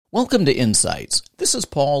Welcome to Insights. This is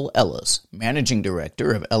Paul Ellis, Managing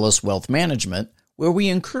Director of Ellis Wealth Management, where we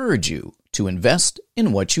encourage you to invest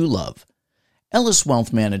in what you love. Ellis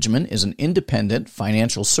Wealth Management is an independent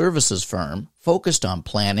financial services firm focused on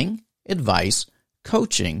planning, advice,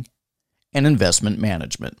 coaching, and investment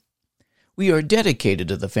management. We are dedicated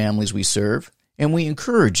to the families we serve, and we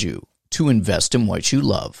encourage you to invest in what you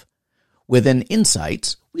love. Within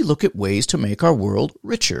Insights, we look at ways to make our world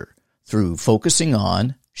richer through focusing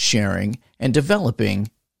on sharing, and developing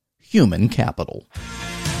human capital.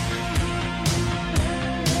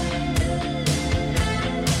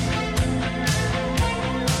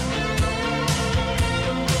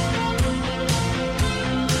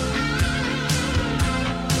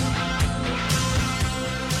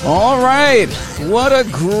 All right, what a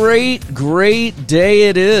great day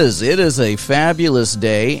it is. It is a fabulous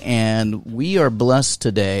day, and we are blessed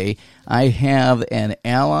today. I have an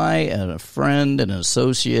ally and a friend and an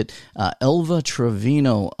associate, Elva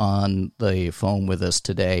Trevino, on the phone with us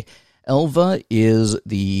today. Elva is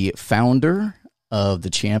the founder of the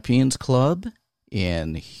Champions Club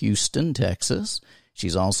in Houston, Texas.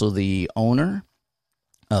 She's also the owner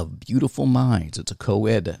of Beautiful Minds. It's a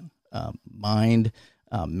co-ed mind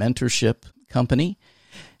mentorship company.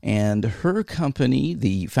 And her company,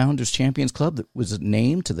 the Founders Champions Club, was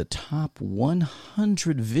named to the top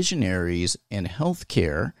 100 visionaries in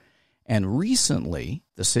healthcare. And recently,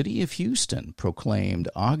 the city of Houston proclaimed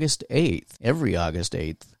every August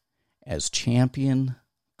 8th, as Champion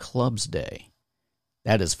Clubs Day.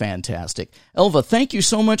 That is fantastic. Elva, thank you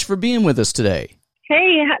so much for being with us today.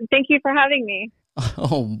 Hey, thank you for having me.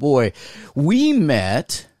 Oh, boy. We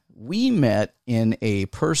met in a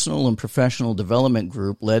personal and professional development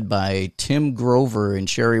group led by Tim Grover and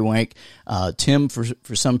Sherry Wank. Tim,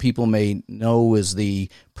 for some people may know, is the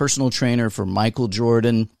personal trainer for Michael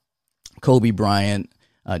Jordan, Kobe Bryant,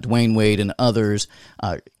 Dwayne Wade, and others.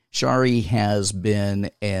 Shari has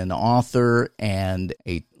been an author and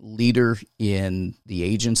a leader in the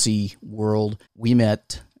agency world. We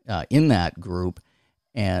met in that group.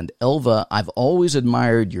 And Elva, I've always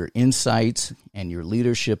admired your insights and your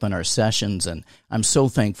leadership in our sessions, and I'm so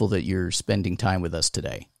thankful that you're spending time with us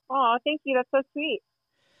today. Oh, thank you. That's so sweet.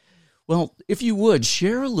 Well, if you would,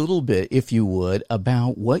 share a little bit,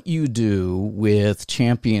 about what you do with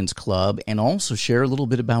Champions Club, and also share a little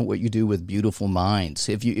bit about what you do with Beautiful Minds.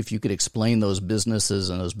 If you could explain those businesses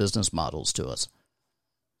and those business models to us.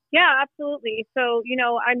 Yeah, absolutely. So,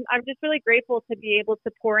 I'm just really grateful to be able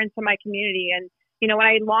to pour into my community. And when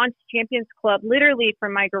I launched Champions Club, literally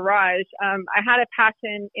from my garage, I had a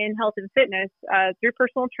passion in health and fitness through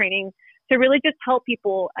personal training to really just help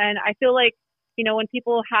people. And I feel like, when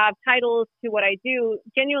people have titles to what I do,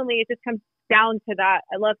 genuinely, it just comes down to that.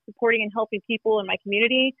 I love supporting and helping people in my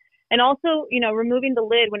community, and also, removing the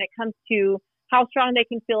lid when it comes to how strong they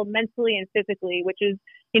can feel mentally and physically, which is,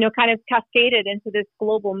 kind of cascaded into this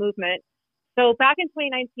global movement. So back in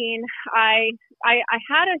 2019, I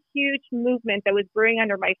had a huge movement that was brewing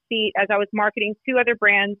under my feet as I was marketing 2 other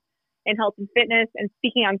brands in health and fitness and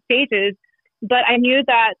speaking on stages. But I knew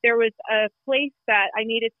that there was a place that I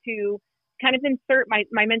needed to kind of insert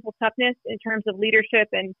my mental toughness in terms of leadership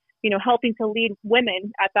and, helping to lead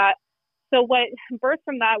women at that. So what birthed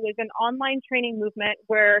from that was an online training movement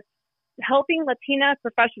where helping Latina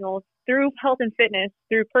professionals through health and fitness,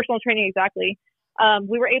 through personal training exactly,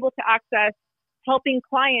 we were able to access helping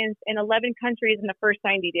clients in 11 countries in the first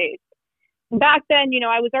 90 days. Back then,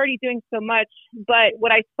 I was already doing so much, but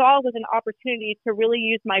what I saw was an opportunity to really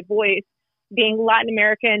use my voice, being Latin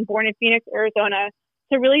American, born in Phoenix, Arizona,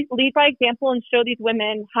 to really lead by example and show these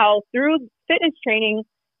women how through fitness training,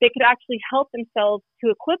 they could actually help themselves to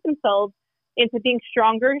equip themselves into being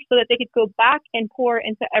stronger so that they could go back and pour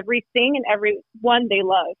into everything and everyone they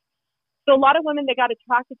love. So a lot of women that got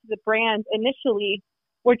attracted to the brand initially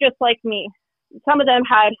were just like me. Some of them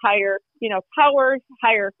had higher, power,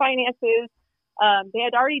 higher finances. They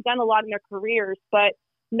had already done a lot in their careers, but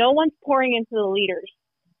no one's pouring into the leaders.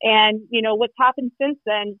 And, what's happened since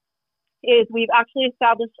then is we've actually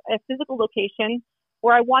established a physical location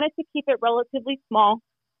where I wanted to keep it relatively small.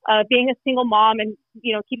 Being a single mom and,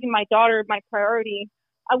 keeping my daughter my priority,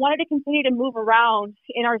 I wanted to continue to move around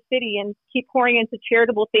in our city and keep pouring into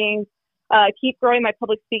charitable things, keep growing my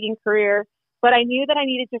public speaking career. But I knew that I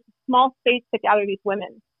needed just a small space to gather these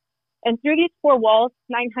women. And through these 4 walls,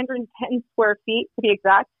 910 square feet to be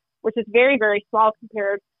exact, which is very, very small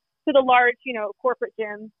compared to the large, corporate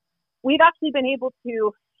gyms, we've actually been able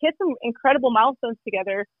to hit some incredible milestones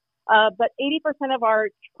together. But 80% of our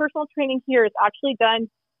personal training here is actually done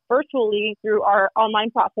virtually through our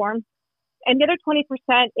online platform. And the other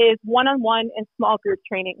 20% is one-on-one and small group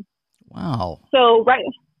training. Wow. So right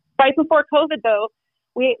before COVID, though,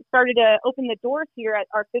 we started to open the doors here at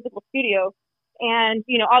our physical studio. And,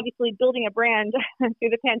 obviously building a brand through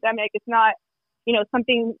the pandemic is not,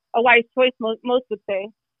 something a wise choice, most would say.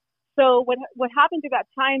 So what happened through that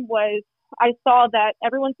time was I saw that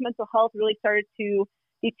everyone's mental health really started to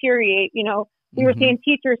deteriorate. We were seeing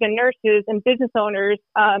teachers and nurses and business owners,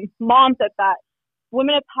 moms at that,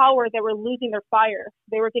 women of power that were losing their fire.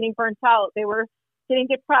 They were getting burnt out. They were getting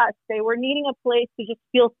depressed. They were needing a place to just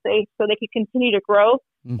feel safe so they could continue to grow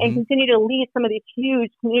and continue to lead some of these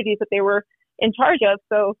huge communities that they were in charge of.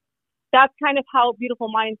 So that's kind of how Beautiful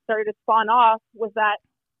Minds started to spawn off, was that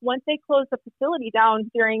once they closed the facility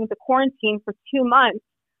down during the quarantine for 2 months,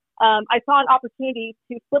 I saw an opportunity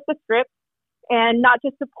to flip the script and not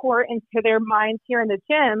just to pour into their minds here in the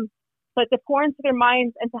gym, but to pour into their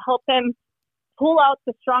minds and to help them pull out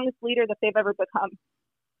the strongest leader that they've ever become.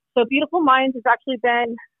 So Beautiful Minds has actually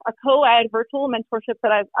been a co-ed virtual mentorship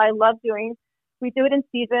that I love doing. We do it in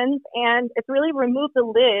seasons, and it's really removed the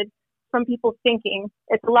lid from people's thinking.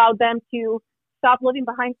 It's allowed them to stop living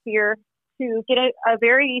behind fear, to get a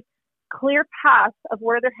very clear path of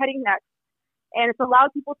where they're heading next. And it's allowed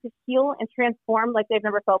people to heal and transform like they've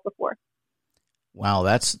never felt before. Wow,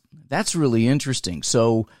 that's really interesting.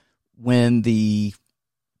 So when the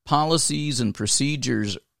policies and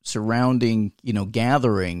procedures surrounding,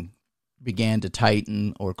 gathering began to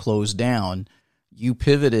tighten or close down, you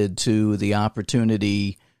pivoted to the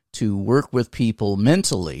opportunity to work with people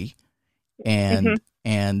mentally and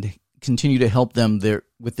continue to help them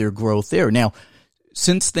with their growth there. Now,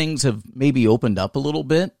 since things have maybe opened up a little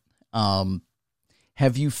bit,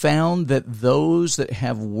 have you found that those that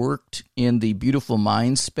have worked in the Beautiful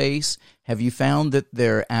Mind space, have you found that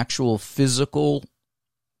their actual physical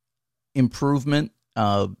improvement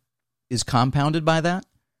is compounded by that?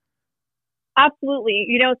 Absolutely.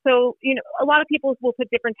 So a lot of people will put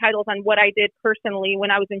different titles on what I did personally when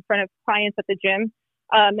I was in front of clients at the gym.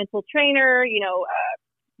 Mental trainer,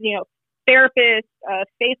 therapist,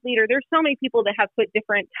 faith leader. There's so many people that have put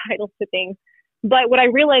different titles to things. But what I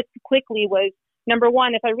realized quickly was, number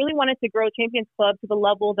one, if I really wanted to grow Champions Club to the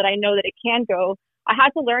level that I know that it can go, I had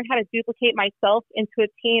to learn how to duplicate myself into a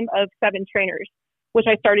team of 7 trainers, which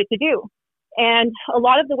I started to do. And a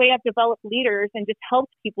lot of the way I've developed leaders and just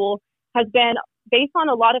helped people has been based on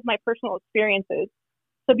a lot of my personal experiences.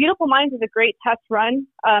 So Beautiful Minds is a great test run.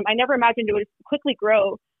 I never imagined it would quickly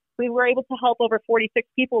grow. We were able to help over 46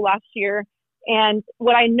 people last year. And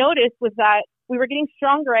what I noticed was that we were getting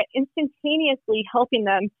stronger at instantaneously helping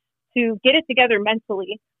them to get it together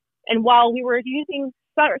mentally. And while we were using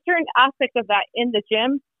certain aspects of that in the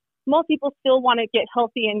gym, most people still want to get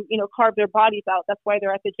healthy and, carve their bodies out. That's why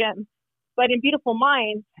they're at the gym. But in Beautiful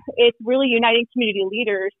Minds, it's really uniting community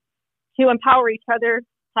leaders to empower each other,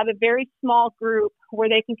 have a very small group where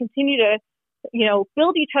they can continue to,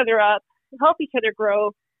 build each other up, help each other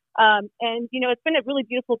grow. And, it's been a really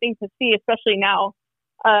beautiful thing to see, especially now.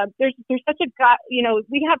 There's such a guy,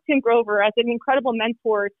 we have Tim Grover as an incredible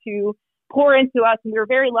mentor to pour into us. And we were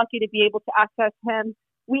very lucky to be able to access him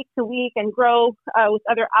week to week and grow with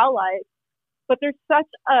other allies. But there's such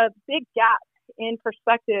a big gap in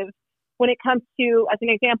perspective when it comes to, as an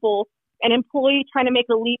example, an employee trying to make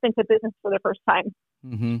a leap into business for the first time,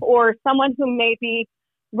 or someone who may be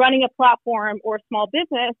running a platform or a small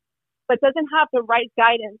business, but doesn't have the right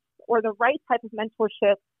guidance or the right type of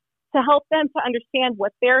mentorship to help them to understand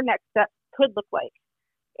what their next steps could look like.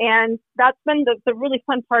 And that's been the really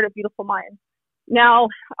fun part of Beautiful Minds. Now,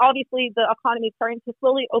 obviously, the economy is starting to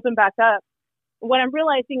slowly open back up. What I'm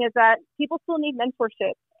realizing is that people still need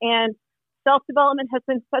mentorship, and self-development has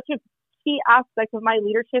been such a key aspect of my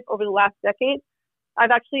leadership over the last decade.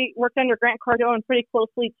 I've actually worked under Grant Cardone pretty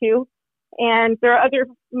closely too. And there are other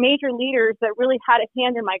major leaders that really had a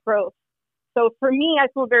hand in my growth. So for me, I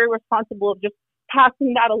feel very responsible of just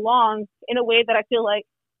passing that along in a way that I feel like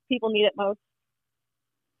people need it most.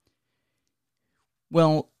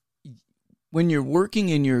 Well, when you're working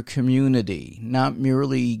in your community, not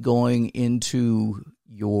merely going into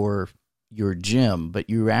your gym, but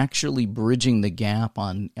you're actually bridging the gap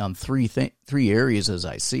on three areas as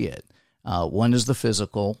I see it. One is the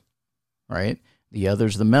physical, right? The other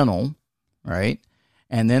is the mental, right?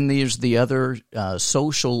 And then there's the other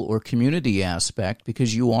social or community aspect,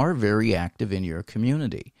 because you are very active in your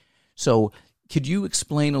community. So could you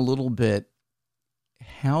explain a little bit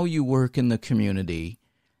how you work in the community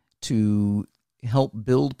to help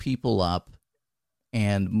build people up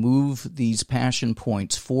and move these passion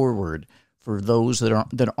points forward for those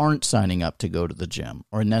that aren't signing up to go to the gym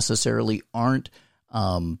or necessarily aren't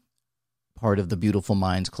part of the Beautiful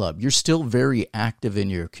Minds Club. You're still very active in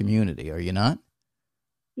your community, are you not?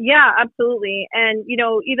 Yeah, absolutely. And,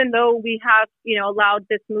 even though we have, allowed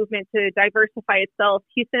this movement to diversify itself,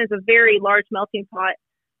 Houston is a very large melting pot.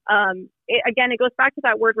 It goes back to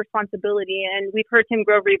that word responsibility. And we've heard Tim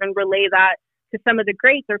Grover even relay that to some of the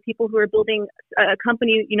greats or people who are building a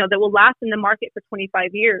company, that will last in the market for 25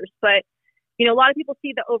 years. But, a lot of people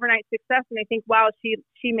see the overnight success and they think, wow,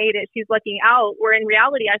 she made it. She's lucking out. Where in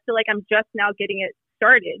reality, I feel like I'm just now getting it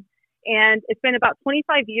started. And it's been about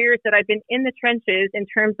 25 years that I've been in the trenches in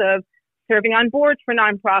terms of serving on boards for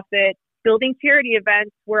nonprofit, building charity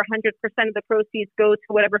events where 100% of the proceeds go to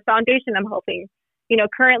whatever foundation I'm helping.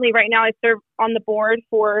 Currently right now I serve on the board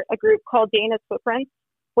for a group called Dana's Footprints,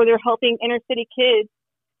 where they're helping inner city kids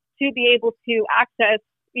to be able to access,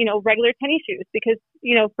 regular tennis shoes because,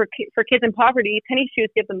 for kids in poverty, tennis shoes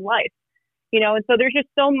give them life, and so there's just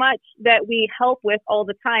so much that we help with all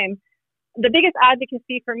the time. The biggest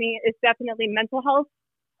advocacy for me is definitely mental health.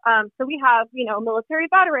 So we have, military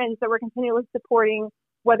veterans that we're continually supporting,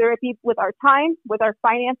 whether it be with our time, with our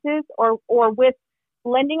finances, or with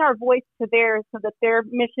lending our voice to theirs so that their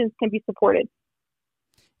missions can be supported.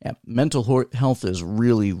 Yeah, mental health is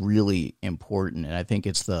really, really important, and I think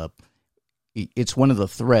it's one of the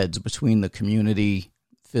threads between the community,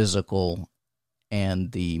 physical,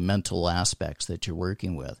 and the mental aspects that you're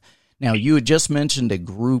working with. Now, you had just mentioned a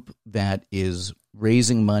group that is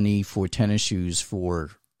raising money for tennis shoes for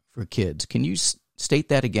kids. Can you state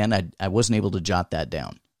that again? I wasn't able to jot that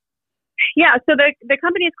down. Yeah, so the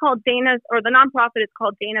company is called Dana's, or the nonprofit is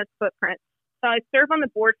called Dana's Footprints. So I serve on the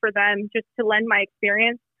board for them just to lend my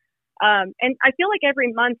experience. And I feel like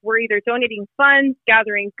every month we're either donating funds,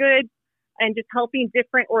 gathering goods, and just helping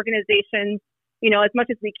different organizations, as much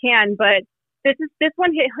as we can. But this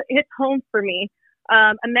one hits home for me.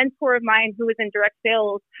 A mentor of mine who was in direct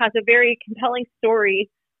sales has a very compelling story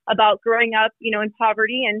about growing up, in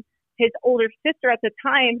poverty. And his older sister at the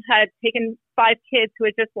time had taken 5 kids who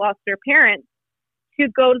had just lost their parents to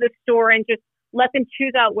go to the store and just let them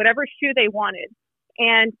choose out whatever shoe they wanted.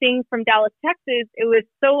 And being from Dallas, Texas, it was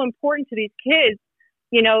so important to these kids,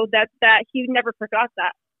 that he never forgot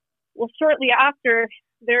that. Well, shortly after,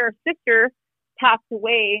 their sister passed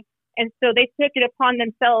away. And so they took it upon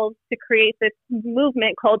themselves to create this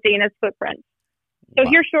movement called Dana's Footprints. So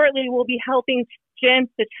Here shortly, we'll be helping gyms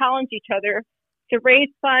to challenge each other, to raise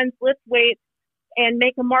funds, lift weights, and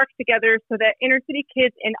make a mark together so that inner city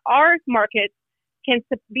kids in our markets can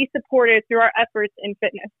be supported through our efforts in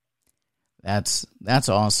fitness. That's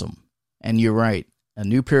awesome. And you're right. A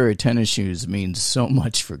new pair of tennis shoes means so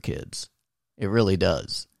much for kids. It really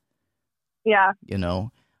does. Yeah.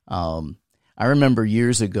 I remember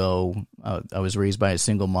years ago, I was raised by a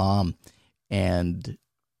single mom, and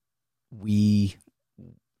we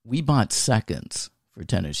bought seconds for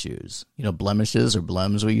tennis shoes, blemishes or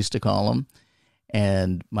blems, we used to call them.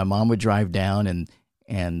 And my mom would drive down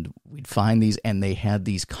and we'd find these, and they had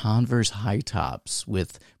these Converse high tops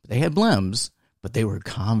they had blems, but they were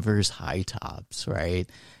Converse high tops, right?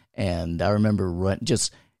 And I remember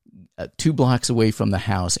just 2 blocks away from the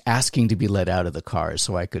house asking to be let out of the car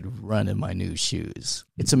so I could run in my new shoes.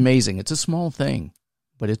 It's amazing. It's a small thing,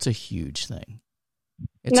 but it's a huge thing.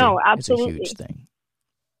 Absolutely. It's a huge thing.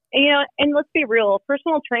 And let's be real,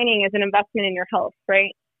 personal training is an investment in your health,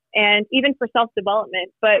 right? And even for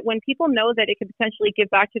self-development. But when people know that it could potentially give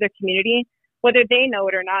back to their community, whether they know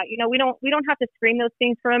it or not, we don't have to scream those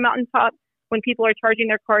things from a mountaintop when people are charging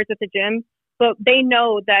their cards at the gym. But they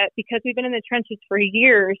know that because we've been in the trenches for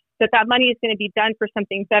years, that money is going to be done for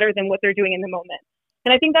something better than what they're doing in the moment.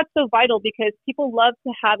 And I think that's so vital because people love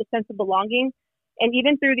to have a sense of belonging. And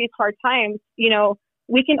even through these hard times,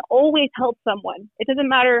 we can always help someone. It doesn't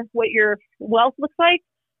matter what your wealth looks like.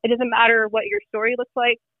 It doesn't matter what your story looks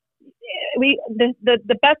like.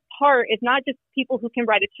 The best part is not just people who can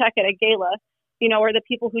write a check at a gala, or the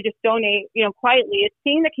people who just donate, quietly. It's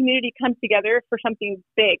seeing the community come together for something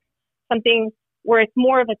big, something where it's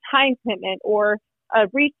more of a time commitment or a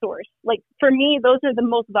resource. Like for me, those are the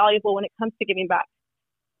most valuable when it comes to giving back.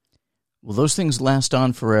 Well, those things last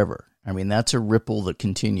on forever. I mean, that's a ripple that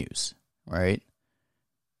continues, right?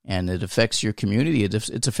 And it affects your community.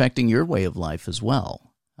 It's affecting your way of life as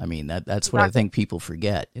well. I mean, that's what I think people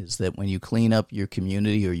forget, is that when you clean up your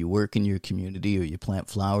community or you work in your community or you plant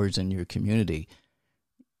flowers in your community,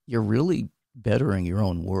 you're really bettering your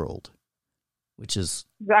own world, which is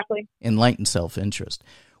exactly enlightened self-interest.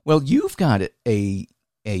 Well, you've got an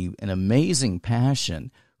amazing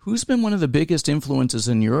passion. Who's been one of the biggest influences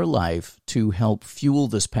in your life to help fuel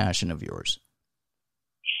this passion of yours?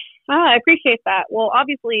 I appreciate that. Well,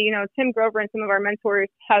 obviously, Tim Grover and some of our mentors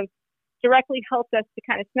have directly helped us to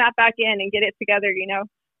kind of snap back in and get it together,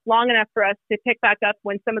 long enough for us to pick back up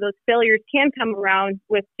when some of those failures can come around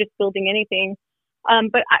with just building anything.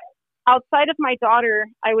 Outside of my daughter,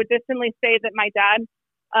 I would definitely say that my dad,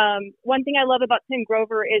 one thing I love about Tim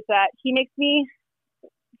Grover is that he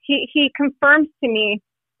confirms to me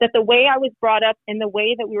that the way I was brought up and the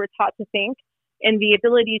way that we were taught to think and the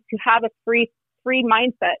ability to have a free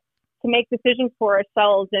mindset to make decisions for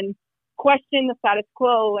ourselves and question the status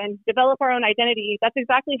quo and develop our own identity, that's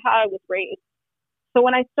exactly how I was raised. So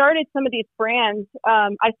when I started some of these brands,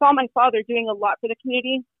 I saw my father doing a lot for the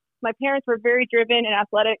community. My parents were very driven and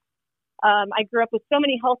athletic. I grew up with so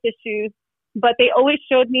many health issues, but they always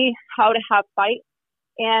showed me how to have fight.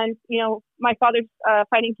 And, my father's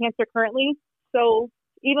fighting cancer currently. So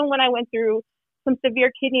even when I went through some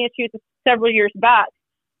severe kidney issues several years back,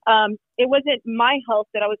 it wasn't my health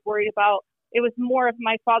that I was worried about. It was more of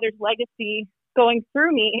my father's legacy going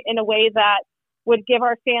through me in a way that would give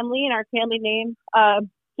our family and our family name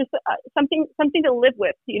something to live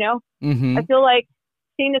with, Mm-hmm. I feel like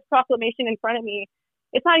seeing this proclamation in front of me,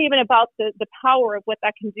 it's not even about the power of what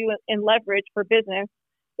that can do in leverage for business.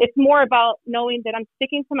 It's more about knowing that I'm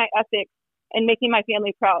sticking to my ethics and making my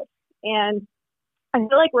family proud. And I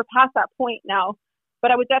feel like we're past that point now,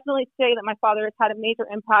 but I would definitely say that my father has had a major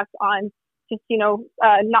impact on just,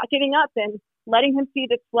 not giving up and letting him see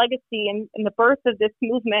this legacy and the birth of this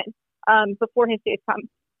movement before his days come.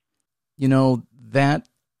 That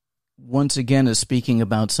once again is speaking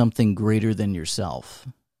about something greater than yourself.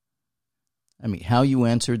 I mean, how you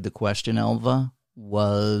answered the question, Elva,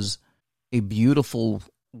 was a beautiful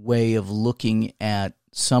way of looking at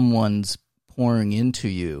someone's pouring into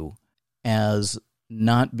you as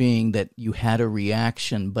not being that you had a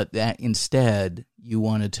reaction, but that instead you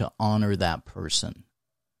wanted to honor that person.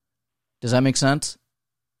 Does that make sense?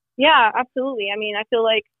 Yeah, absolutely. I mean, I feel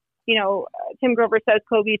like, Tim Grover says,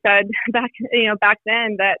 Kobe said back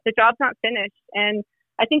then that the job's not finished. And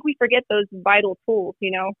I think we forget those vital tools,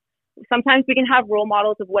 Sometimes we can have role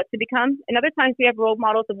models of what to become, and other times we have role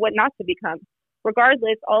models of what not to become.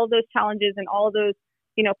 Regardless, all of those challenges and all of those,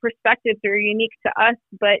 perspectives are unique to us,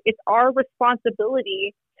 but it's our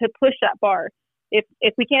responsibility to push that bar.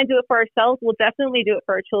 If we can't do it for ourselves, we'll definitely do it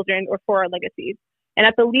for our children or for our legacies. And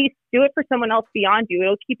at the least, do it for someone else beyond you.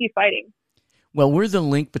 It'll keep you fighting. Well, we're the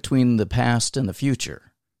link between the past and the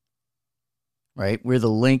future, right? We're the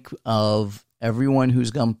link of everyone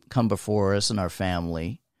who's come before us in our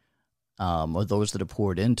family, or those that have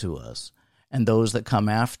poured into us, and those that come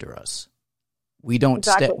after us. We don't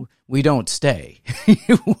stay. We don't stay.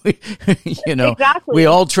 Exactly. We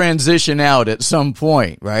all transition out at some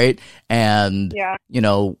point, right? And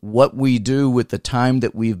what we do with the time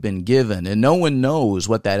that we've been given, and no one knows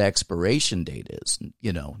what that expiration date is.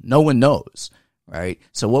 No one knows, right?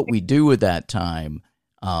 So what we do with that time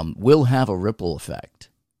will have a ripple effect.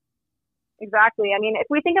 Exactly. I mean, if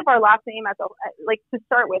we think of our last name as to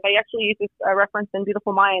start with, I actually use this reference in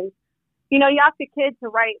Beautiful Minds. You ask a kid to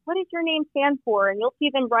write, what does your name stand for? And you'll see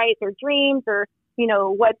them write their dreams or,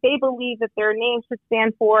 what they believe that their name should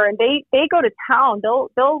stand for. And they go to town.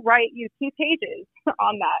 They'll write you 2 pages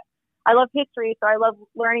on that. I love history, so I love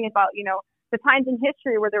learning about, the times in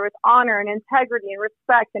history where there was honor and integrity and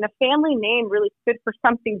respect, and a family name really stood for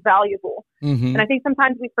something valuable. Mm-hmm. And I think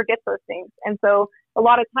sometimes we forget those things. And so a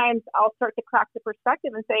lot of times I'll start to crack the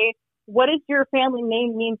perspective and say, what does your family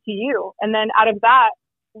name mean to you? And then out of that,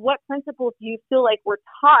 what principles do you feel like were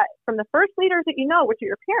taught from the first leaders that which are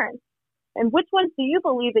your parents? And which ones do you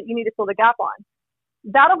believe that you need to fill the gap on?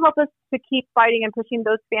 That'll help us to keep fighting and pushing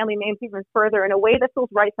those family names even further in a way that feels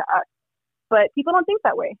right to us. But people don't think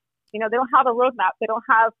that way. They don't have a roadmap. They don't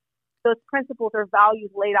have those principles or values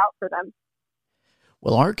laid out for them.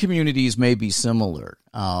 Well, our communities may be similar.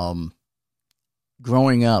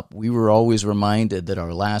 Growing up, we were always reminded that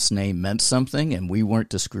our last name meant something and we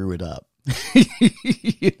weren't to screw it up.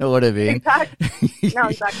 You know what I mean? Exactly. No,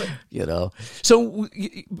 exactly. So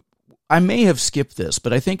I may have skipped this,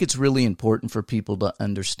 but I think it's really important for people to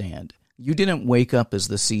understand. You didn't wake up as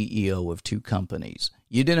the CEO of 2 companies.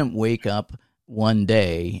 You didn't wake up one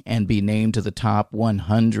day and be named to the top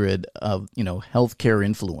 100 of, healthcare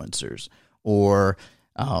influencers, or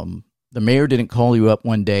the mayor didn't call you up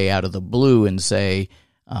one day out of the blue and say,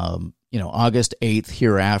 August 8th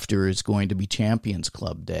hereafter is going to be Champions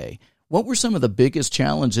Club Day. What were some of the biggest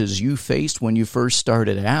challenges you faced when you first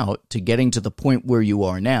started out to getting to the point where you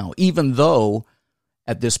are now, even though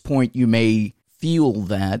at this point you may feel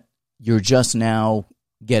that you're just now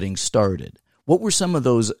getting started? What were some of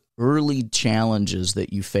those early challenges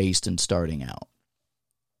that you faced in starting out?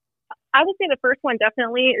 I would say the first one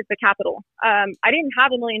definitely is the capital. I didn't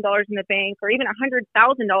have $1 million in the bank or even $100,000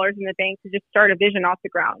 in the bank to just start a vision off the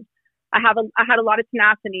ground. I had a lot of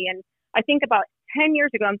tenacity, and I think about 10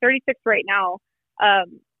 years ago, I'm 36 right now.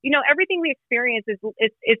 Everything we experience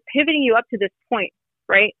is pivoting you up to this point,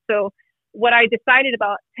 right? So what I decided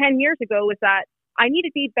about 10 years ago was that I need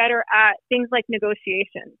to be better at things like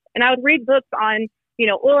negotiations. And I would read books on,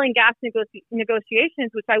 oil and gas negotiations,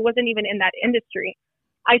 which I wasn't even in that industry.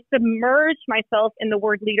 I submerged myself in the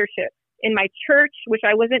word leadership in my church, which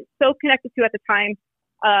I wasn't so connected to at the time,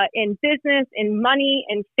 in business, in money,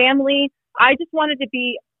 in family. I just wanted to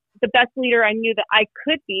be the best leader I knew that I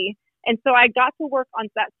could be. And so I got to work on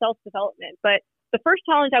that self-development. But the first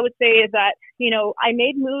challenge I would say is that, I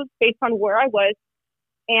made moves based on where I was.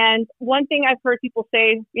 And one thing I've heard people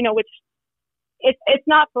say, which it's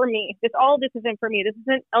not for me. All of this isn't for me. This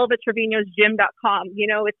isn't Elva Trevino's gym.com.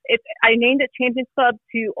 I named it Champions Club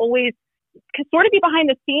to always sort of be behind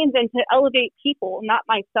the scenes and to elevate people, not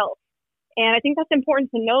myself. And I think that's important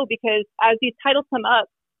to know because as these titles come up,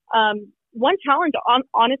 one challenge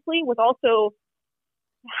honestly was also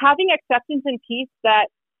having acceptance and peace that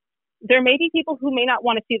there may be people who may not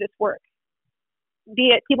want to see this work, be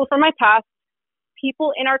it people from my past,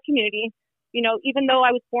 people in our community. Even though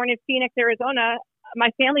I was born in Phoenix, Arizona, my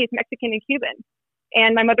family is Mexican and Cuban.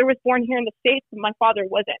 And my mother was born here in the States, and my father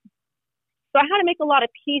wasn't. So I had to make a lot of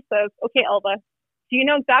peace of, okay, Elva, do you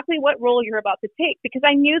know exactly what role you're about to take? Because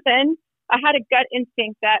I knew then I had a gut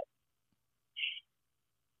instinct that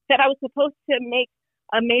I was supposed to make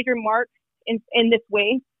a major mark in this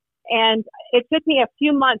way. And it took me a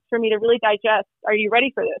few months for me to really digest, are you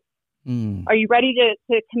ready for this? Are you ready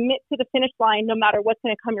to commit to the finish line no matter what's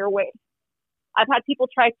going to come your way? I've had people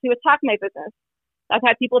try to attack my business. I've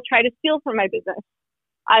had people try to steal from my business.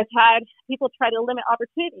 I've had people try to limit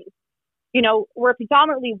opportunities. We're a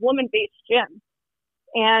predominantly woman-based gym,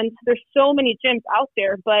 and there's so many gyms out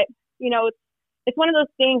there, but, it's one of those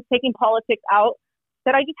things, taking politics out,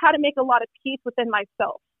 that I just had to make a lot of peace within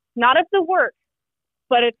myself, not of the work,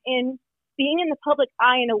 but of in being in the public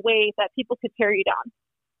eye in a way that people could tear you down.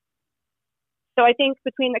 So I think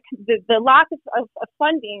between the lack of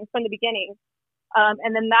funding from the beginning,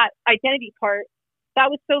 and then that identity part, that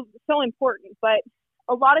was so important. But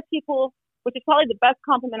a lot of people, which is probably the best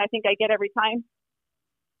compliment I think I get every time,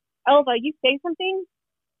 Elva, you say something,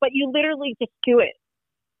 but you literally just do it.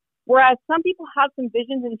 Whereas some people have some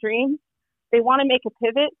visions and dreams, they want to make a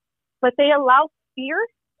pivot, but they allow fear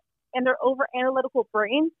and their over analytical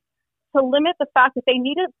brains to limit the fact that they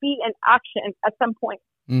need to be in action at some point.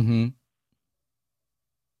 Mm-hmm.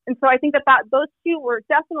 And so I think that those two were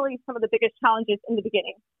definitely some of the biggest challenges in the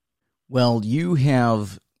beginning. Well, you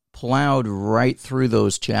have plowed right through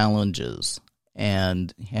those challenges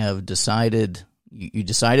and have decided, you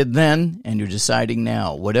decided then and you're deciding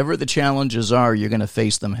now, whatever the challenges are, you're going to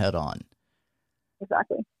face them head on.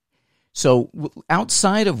 Exactly. So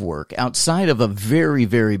outside of work, outside of a very,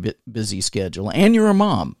 very busy schedule, and you're a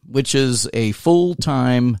mom, which is a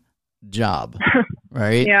full-time job,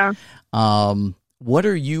 right? Yeah. What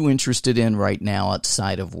are you interested in right now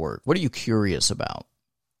outside of work? What are you curious about?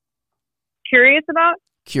 Curious about?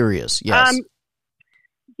 Curious, yes.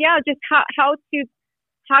 Yeah, just how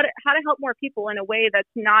to help more people in a way that's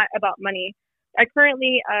not about money. I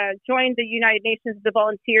currently joined the United Nations as a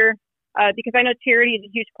volunteer because I know charity is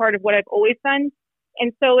a huge part of what I've always done,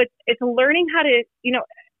 and so it's learning how to,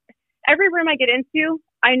 every room I get into,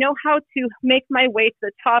 I know how to make my way to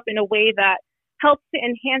the top in a way that helps to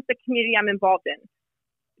enhance the community I'm involved in.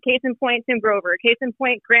 Case in point, Tim Grover. Case in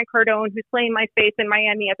point, Grant Cardone, who's playing my face in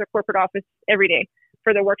Miami at their corporate office every day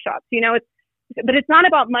for their workshops. But it's not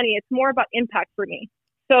about money. It's more about impact for me.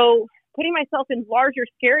 So putting myself in larger,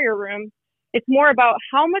 scarier rooms, it's more about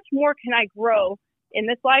how much more can I grow in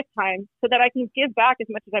this lifetime so that I can give back as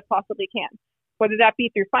much as I possibly can, whether that be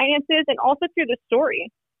through finances and also through the story.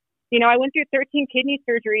 I went through 13 kidney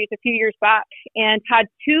surgeries a few years back and had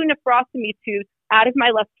 2 nephrostomy tubes out of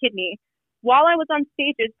my left kidney while I was on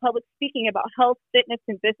stages public speaking about health, fitness,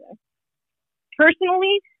 and business.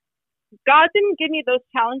 Personally, God didn't give me those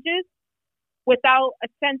challenges without a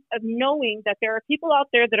sense of knowing that there are people out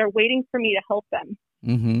there that are waiting for me to help them.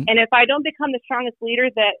 Mm-hmm. And if I don't become the strongest leader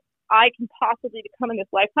that I can possibly become in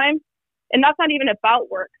this lifetime, and that's not even about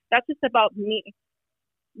work, that's just about me,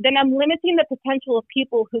 then I'm limiting the potential of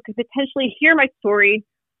people who could potentially hear my story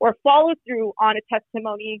or follow through on a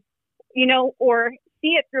testimony, or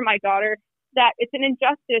see it through my daughter, that it's an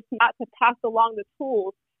injustice not to pass along the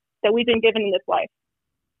tools that we've been given in this life,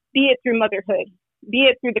 be it through motherhood, be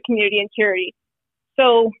it through the community and charity.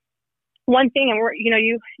 So one thing,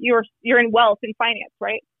 and you're in wealth and finance,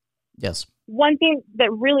 right? Yes. One thing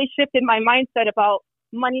that really shifted my mindset about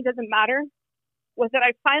money doesn't matter was that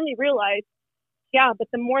I finally realized, yeah, but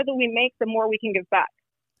the more that we make, the more we can give back.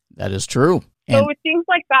 That is true. So it seems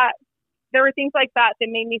like that. There were things like that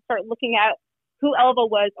made me start looking at who Elva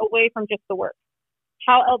was away from just the work,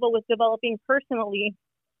 how Elva was developing personally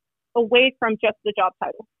away from just the job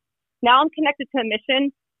title. Now I'm connected to a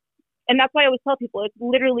mission, and that's why I always tell people it's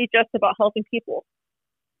literally just about helping people.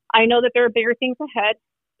 I know that there are bigger things ahead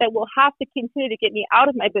that will have to continue to get me out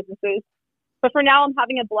of my businesses, but for now I'm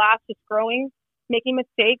having a blast just growing, making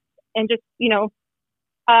mistakes, and just,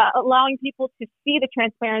 allowing people to see the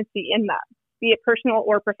transparency in that, be it personal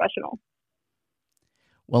or professional.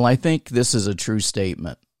 Well, I think this is a true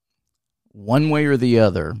statement. One way or the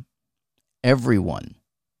other, everyone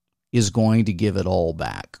is going to give it all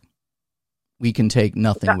back. We can take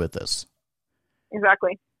nothing with us.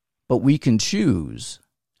 Exactly. But we can choose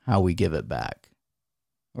how we give it back,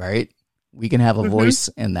 right? We can have a voice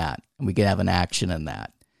in that, and we can have an action in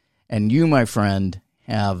that. And you, my friend,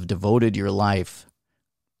 have devoted your life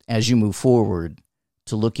as you move forward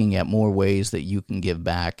to looking at more ways that you can give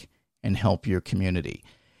back and help your community.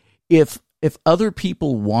 If other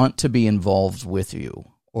people want to be involved with you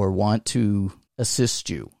or want to assist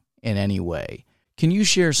you in any way, can you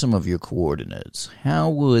share some of your coordinates? How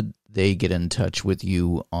would they get in touch with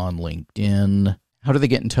you on LinkedIn? How do they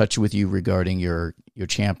get in touch with you regarding your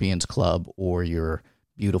Champions Club or your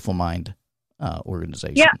Beautiful Mind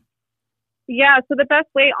organization? Yeah. So the best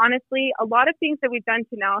way, honestly, a lot of things that we've done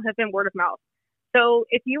to now have been word of mouth. So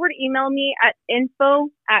if you were to email me at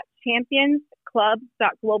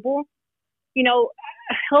info@championsclub.global,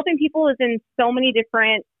 helping people is in so many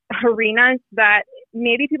different arenas that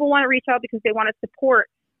maybe people want to reach out because they want to support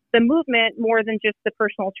the movement more than just the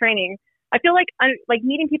personal training. I feel like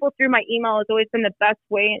meeting people through my email has always been the best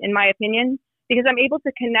way, in my opinion, because I'm able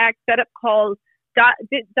to connect, set up calls,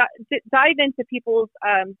 dive into people's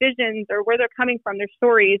visions or where they're coming from, their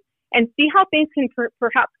stories, and see how things can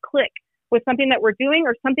perhaps click with something that we're doing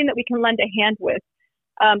or something that we can lend a hand with.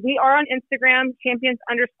 We are on Instagram,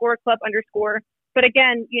 champions_club_. But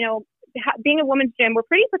again, being a women's gym, we're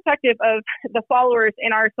pretty protective of the followers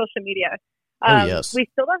in our social media. Yes. We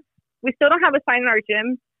still don't have a sign in our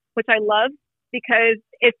gym, which I love because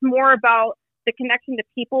it's more about the connection to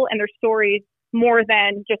people and their stories more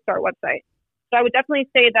than just our website. So I would definitely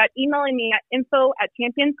say that emailing me at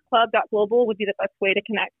info@championsclub.global would be the best way to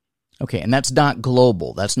connect. Okay, and that's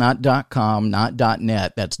 .global. That's not .com, not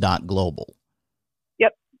 .net. That's .global.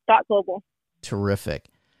 Yep, .global. Terrific.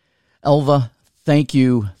 Elva, thank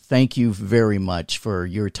you. Thank you very much for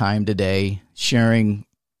your time today, sharing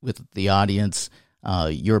with the audience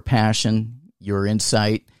your passion, your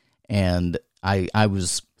insight, and I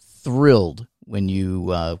was thrilled when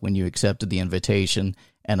you accepted the invitation,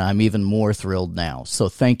 and I'm even more thrilled now. So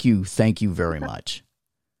thank you very much.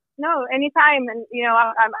 No, anytime, and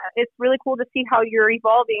it's really cool to see how you're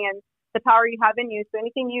evolving and the power you have in you. So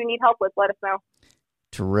anything you need help with, let us know.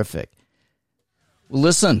 Terrific. Well,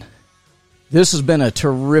 listen, this has been a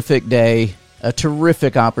terrific day, a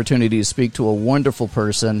terrific opportunity to speak to a wonderful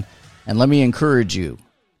person, and let me encourage you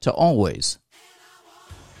to always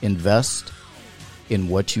invest in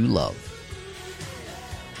what you love.